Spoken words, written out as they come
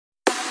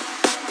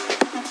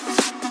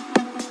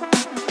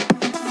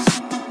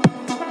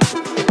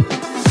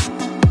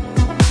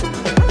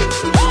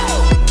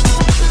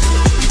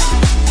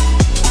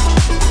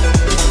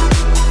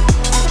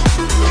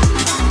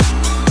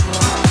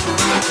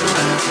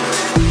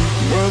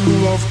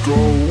When love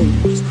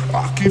goes,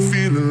 I keep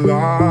feeling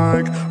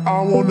like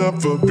I won't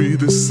ever be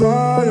this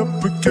high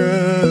up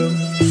again.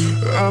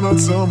 And I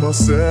tell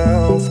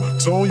myself,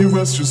 don't you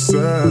rest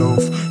yourself,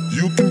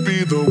 you can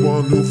be the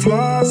one who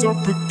flies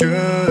up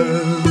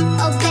again.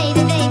 Oh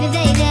baby, baby,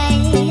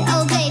 baby,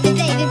 oh baby,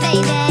 baby,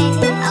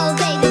 baby, oh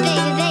baby,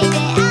 baby,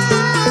 baby, I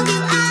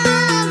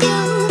love you,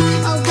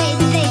 oh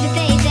baby, baby,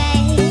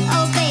 baby,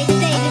 oh baby,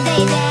 baby,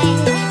 baby,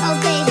 oh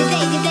baby,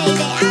 baby,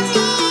 baby, I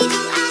need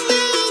you, I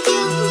need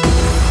you.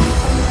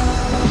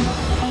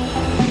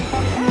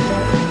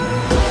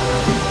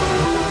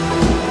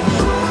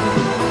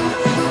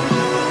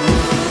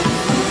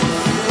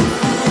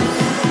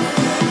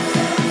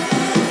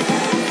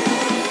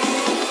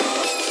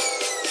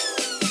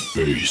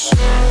 Peace.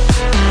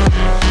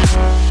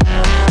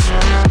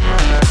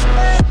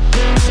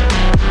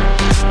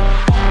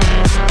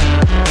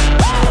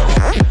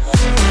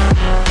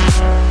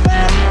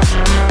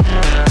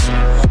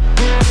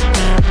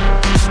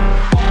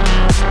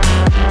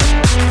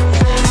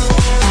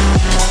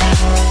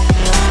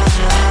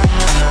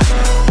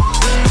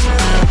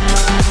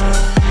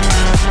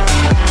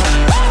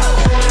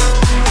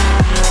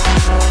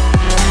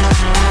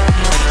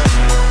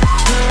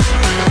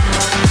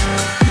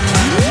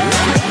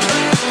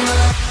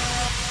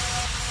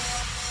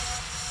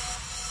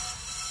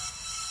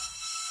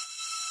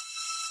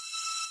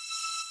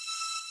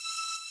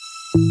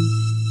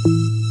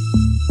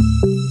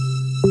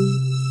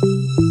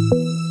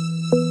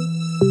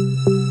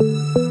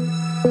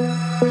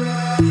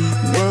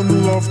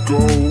 When love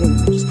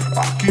goes,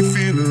 I keep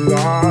feeling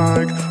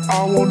like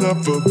I won't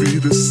ever be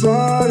this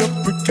high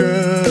up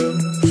again.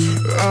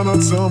 And I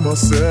tell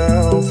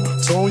myself,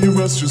 don't you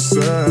rest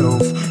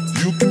yourself,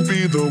 you can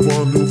be the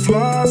one who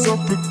flies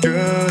up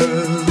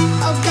again.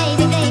 Oh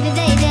baby, baby,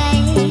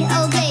 baby,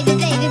 oh baby,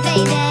 baby,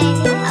 baby,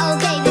 oh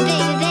baby,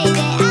 baby,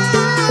 baby,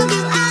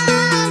 I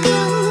love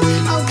you,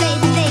 oh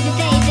baby, baby,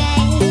 baby,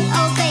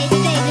 oh baby,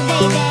 baby,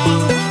 baby,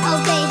 oh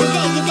baby,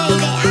 baby,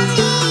 baby, I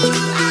need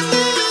you, I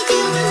need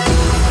you.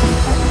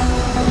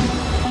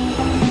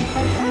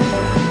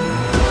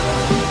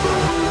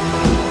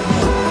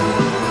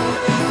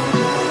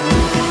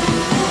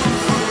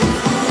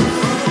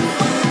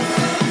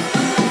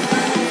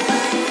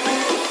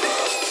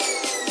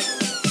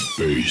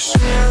 Peace.